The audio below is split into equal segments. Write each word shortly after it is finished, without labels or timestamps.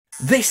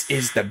This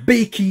is the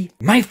Bakeey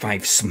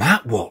Mi5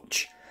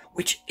 Smartwatch,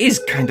 which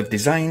is kind of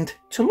designed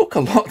to look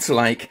a lot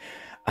like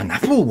an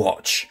Apple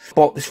Watch.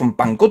 Bought this from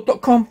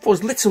banggood.com for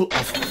as little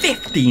as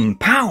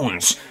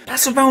 £15.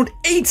 That's around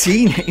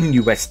 18 in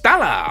US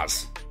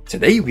dollars.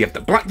 Today we have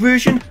the black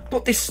version,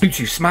 but this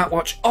Bluetooth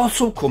smartwatch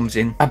also comes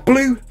in a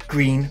blue,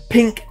 green,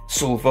 pink,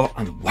 silver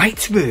and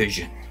white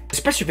version. The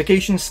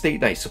specifications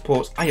state that it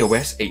supports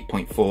iOS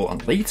 8.4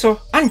 and later,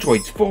 Android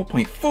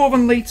 4.4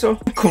 and later,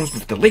 and comes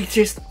with the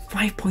latest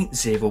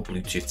 5.0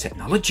 Bluetooth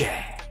technology.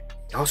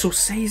 It also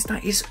says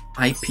that it's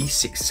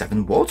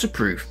IP67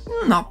 waterproof.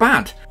 Not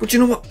bad. But you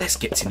know what? Let's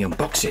get to the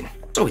unboxing.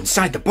 So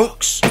inside the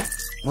box.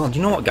 Well,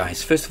 you know what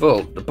guys? First of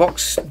all, the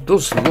box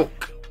does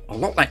look a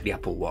lot like the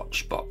Apple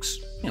Watch box.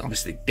 You know,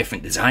 obviously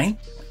different design,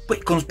 but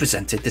it comes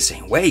presented the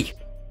same way.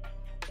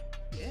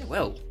 Yeah,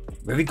 well,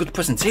 very good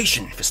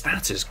presentation for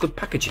starters, good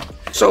packaging.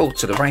 So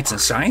to the right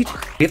hand side,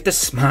 we have the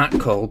Smart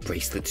Call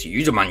Bracelet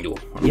user manual.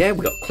 Yeah,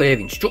 we got clear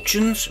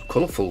instructions,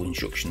 colourful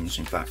instructions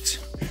in fact.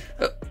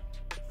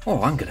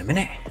 Oh, hang on a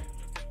minute.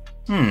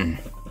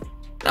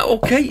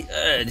 Okay,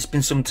 there's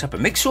been some type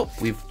of mix up.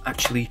 We've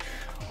actually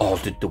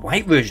ordered the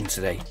white version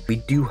today. We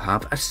do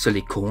have a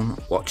silicone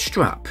watch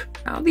strap.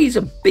 Now these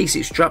are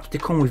basic straps, they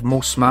come with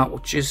most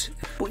smartwatches.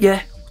 But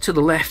yeah, to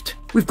the left,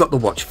 we've got the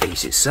watch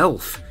face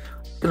itself.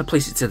 I'm going to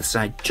place it to the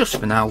side just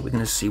for now. We're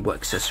going to see what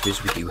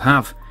accessories we do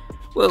have.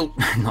 Well,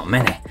 not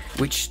many,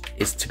 which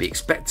is to be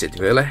expected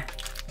really.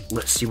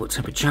 Let's see what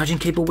type of charging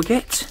cable we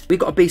get. We've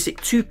got a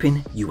basic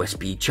 2-pin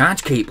USB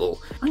charge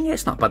cable. And yeah,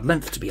 it's not bad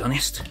length to be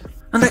honest.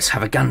 And let's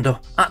have a gander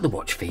at the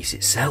watch face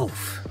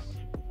itself.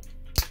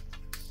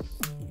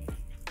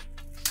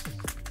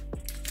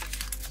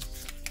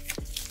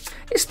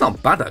 It's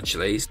not bad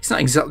actually, it's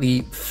not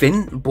exactly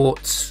thin, but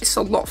it's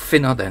a lot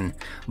thinner than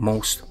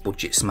most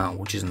budget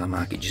smartwatches on the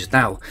market just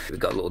now. We've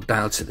got a little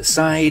dial to the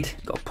side,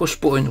 got a push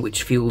button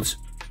which feels,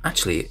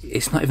 actually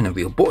it's not even a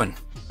real button.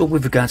 But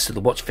with regards to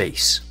the watch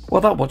face,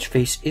 well that watch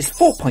face is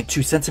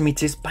 4.2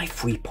 centimeters by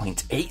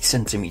 3.8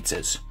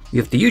 centimeters. We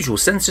have the usual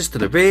sensors to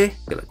the rear,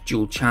 we've got a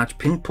dual charge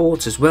pin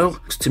port as well.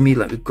 Looks to me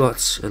like we've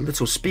got a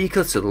little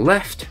speaker to the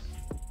left,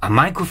 a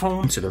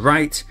microphone to the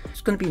right. It's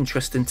going to be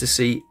interesting to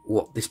see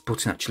what this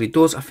button actually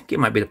does. I think it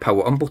might be the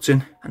power on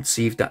button and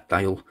see if that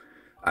dial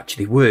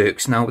actually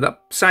works. Now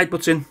that side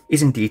button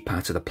is indeed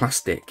part of the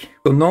plastic.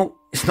 So no,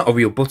 it's not a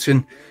real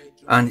button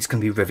and it's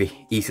going to be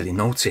very easily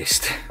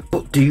noticed.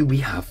 But do we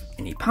have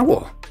any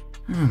power?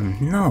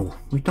 No,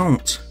 we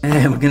don't.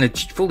 We're going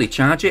to fully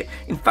charge it.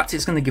 In fact,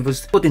 it's going to give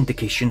us a good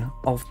indication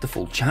of the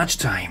full charge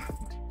time.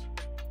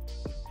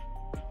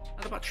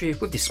 The battery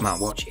with this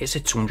smartwatch is a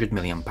 200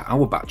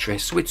 mAh battery,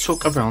 so it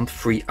took around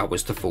 3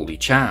 hours to fully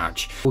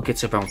charge. We'll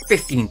get around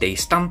 15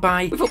 days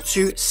standby with up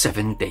to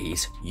 7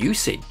 days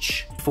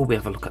usage. Before we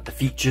have a look at the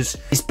features,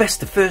 it's best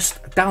to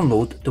first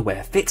download the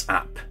Wear Fit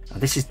app. Now,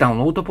 this is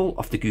downloadable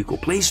off the Google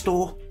Play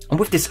Store, and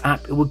with this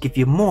app it will give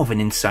you more of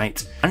an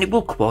insight and it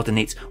will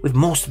coordinate with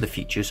most of the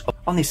features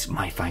on this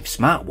Mi5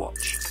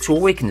 smartwatch. To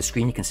awaken the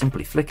screen you can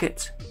simply flick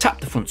it,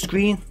 tap the front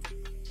screen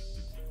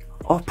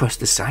or press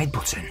the side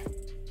button.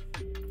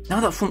 Now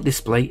that front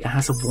display, it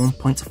has a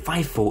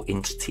 1.54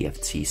 inch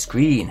TFT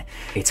screen.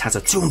 It has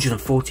a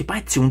 240 by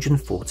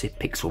 240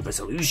 pixel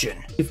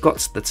resolution. We've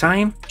got the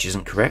time, which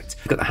isn't correct.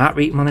 We've got the heart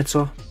rate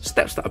monitor,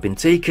 steps that have been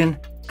taken,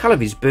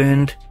 calories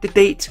burned, the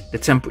date, the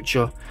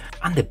temperature,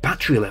 and the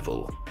battery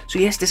level. So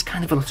yes, there's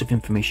kind of a lot of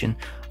information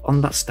on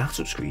that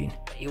startup screen.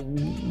 It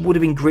would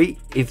have been great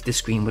if the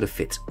screen would have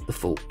fit the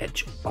full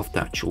edge of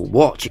the actual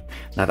watch.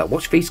 Now that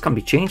watch face can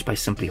be changed by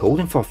simply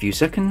holding for a few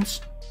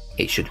seconds.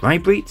 It should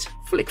vibrate,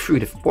 flick through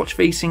the watch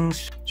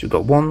facings. So we've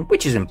got one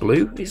which is in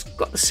blue. It's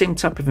got the same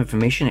type of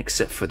information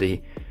except for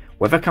the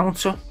weather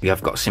counter. We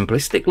have got a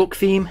simplistic look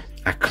theme,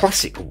 a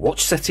classic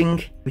watch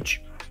setting,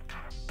 which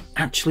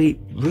actually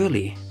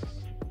really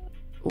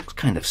looks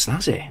kind of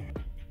snazzy.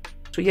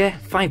 So yeah,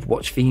 5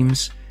 watch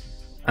themes,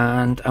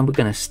 and we're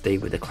going to stay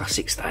with the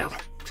classic style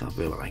because I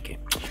really like it.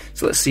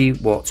 So let's see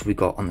what we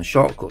got on the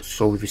shortcuts.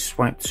 So if we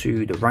swipe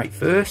to the right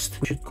first,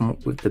 we should come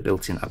up with the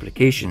built-in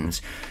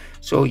applications.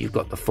 So you've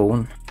got the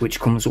phone,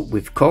 which comes up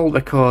with call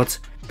record,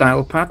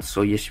 dial pad.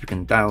 So yes, you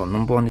can dial a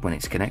number on it when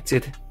it's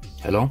connected.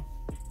 Hello?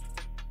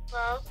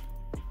 Hello?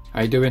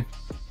 How you doing?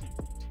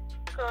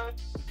 Good.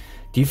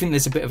 Do you think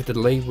there's a bit of a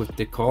delay with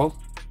the call?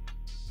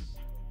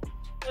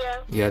 Yeah.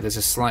 Yeah, there's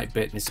a slight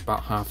bit. It's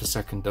about half a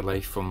second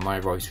delay from my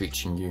voice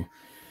reaching you.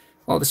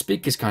 Well, the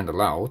speaker's kind of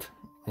loud,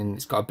 and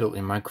it's got a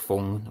built-in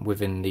microphone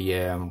within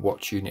the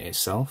watch unit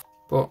itself.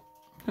 But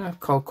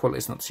call quality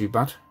is not too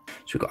bad.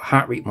 So we've got a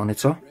heart rate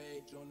monitor.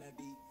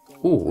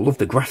 Oh, love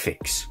the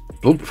graphics.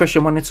 Blood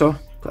pressure monitor,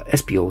 got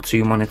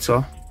SpO2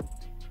 monitor.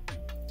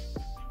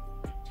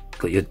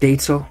 Got your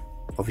data,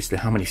 obviously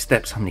how many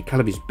steps, how many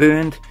calories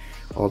burned,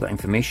 all that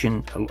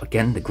information.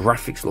 Again, the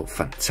graphics look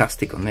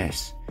fantastic on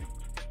this.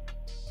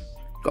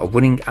 Got a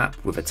running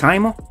app with a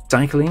timer,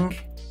 cycling,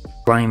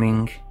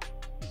 climbing,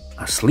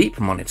 a sleep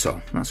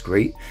monitor. That's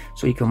great.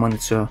 So you can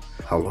monitor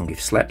how long you've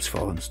slept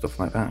for and stuff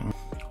like that.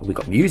 We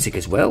got music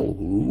as well.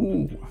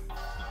 Ooh.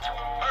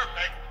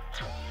 Perfect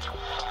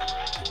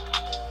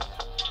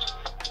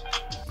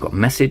got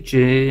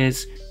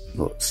messages, you've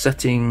got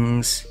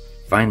settings,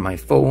 find my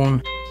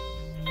phone.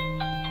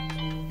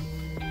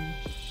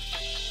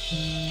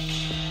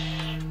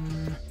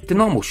 The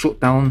normal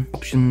shutdown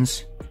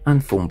options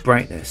and phone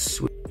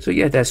brightness. So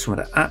yeah, there's some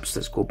of the apps.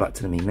 Let's go back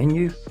to the main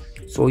menu.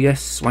 So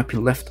yes,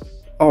 swiping left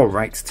or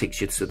right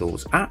takes you to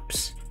those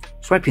apps.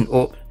 Swiping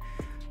up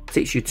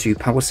takes you to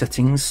power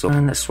settings.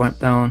 And let's swipe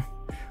down,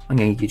 and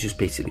yeah, you just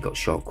basically got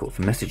shortcut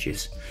for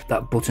messages.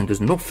 That button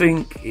does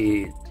nothing.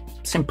 It's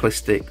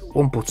simplistic.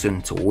 One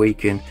button to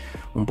awaken,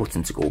 one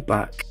button to go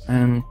back,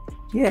 and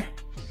yeah,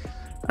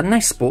 a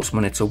nice sports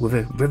monitor with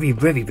a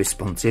very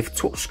responsive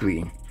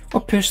touchscreen. Well,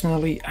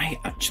 personally, I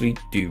actually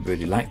do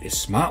really like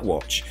this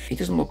smartwatch. It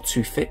doesn't look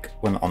too thick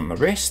when on the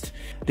wrist.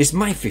 This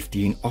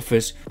Mi15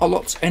 offers a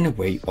lot in the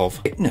way of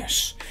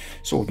fitness.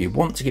 So if you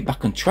want to get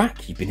back on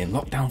track, you've been in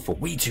lockdown for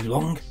way too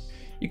long,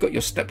 you've got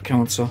your step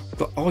counter,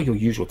 got all your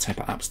usual type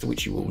of apps to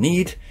which you will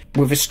need,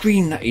 with a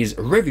screen that is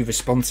very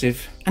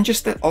responsive and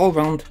just an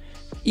all-round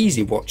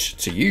easy watch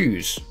to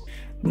use.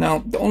 Now,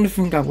 the only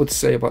thing I would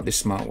say about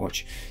this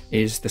smartwatch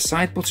is the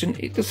side button.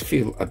 It does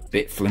feel a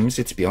bit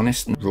flimsy, to be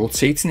honest.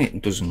 Rotating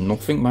it does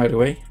nothing, by the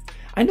way.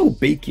 I know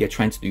Bakeey are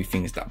trying to do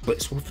things that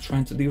Blitzwolf are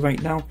trying to do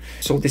right now.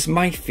 So this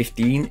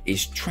Mi15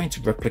 is trying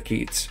to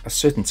replicate a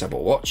certain type of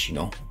watch, you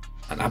know,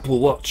 an Apple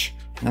Watch,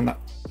 and that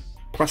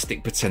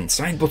plastic pretend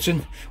side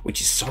button,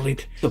 which is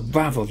solid. I'd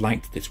rather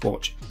liked this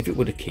watch if it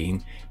would have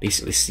came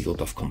basically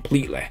sealed off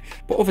completely.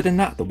 But other than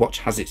that, the watch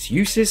has its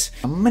uses,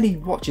 and many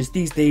watches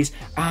these days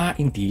are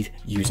indeed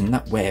using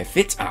that Wear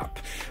Fit app,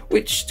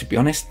 which, to be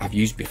honest, I've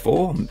used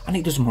before, and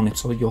it does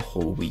monitor your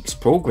whole week's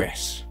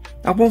progress.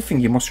 Now, one thing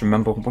you must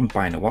remember when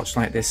buying a watch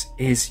like this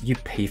is you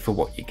pay for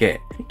what you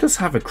get. It does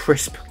have a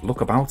crisp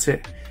look about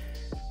it,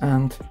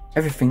 and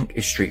everything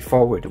is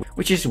straightforward,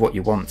 which is what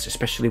you want,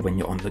 especially when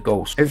you're on the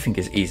go. So everything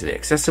is easily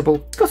accessible.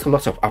 It's got a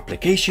lot of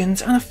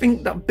applications, and I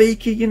think that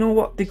Bakeey, you know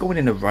what, they're going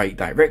in the right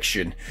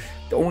direction.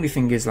 The only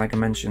thing is, like I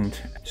mentioned,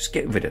 just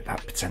get rid of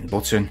that pretend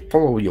button,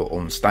 follow your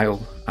own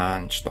style,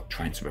 and stop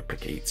trying to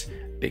replicate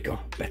bigger,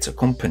 better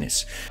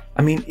companies.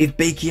 I mean, if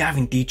Bakeey are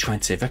indeed trying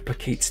to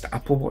replicate the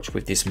Apple Watch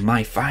with this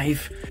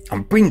Mi5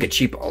 and bring a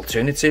cheaper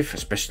alternative,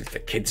 especially for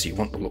kids who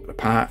want to look the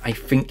part, I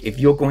think if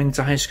you're going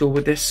to high school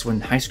with this, when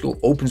high school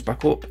opens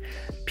back up,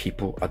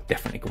 people are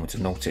definitely going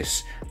to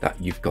notice that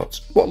you've got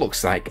what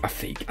looks like a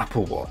fake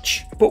Apple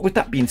Watch. But with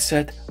that being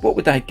said, what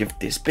would I give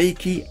this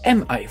Bakeey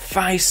Mi5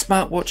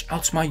 smartwatch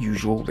out of my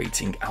usual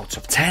rating out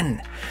of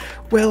 10?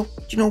 Well,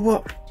 you know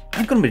what?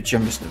 I'm going to be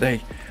generous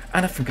today,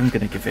 and I think I'm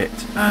going to give it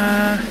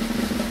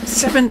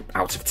 7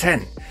 out of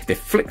 10. The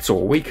flick to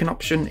awaken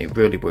option, it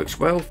really works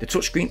well. The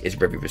touchscreen is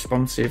very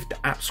responsive. The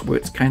apps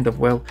works kind of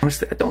well.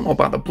 Honestly, I don't know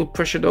about the blood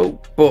pressure though,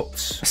 but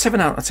a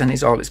 7 out of 10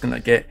 is all it's going to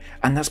get,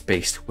 and that's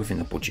based within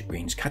the budget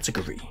range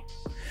category.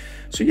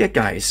 So yeah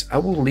guys, I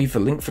will leave a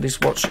link for this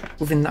watch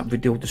within that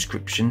video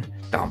description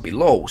down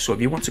below. So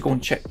if you want to go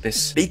and check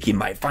this Bakeey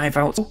Mi5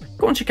 out,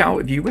 go and check it out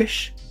if you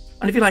wish.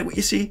 And if you like what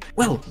you see,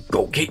 well,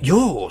 go get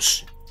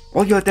yours.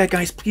 While you're there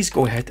guys, please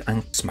go ahead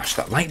and smash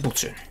that like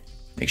button.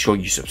 Make sure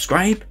you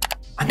subscribe,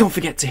 and don't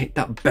forget to hit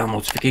that bell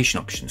notification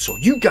option so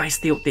you guys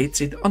stay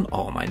updated on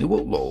all my new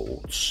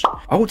uploads.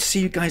 I hope to see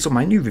you guys on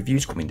my new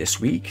reviews coming this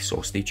week,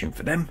 so stay tuned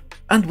for them.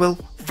 And well,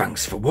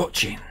 thanks for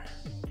watching.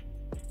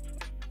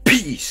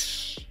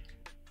 Peace.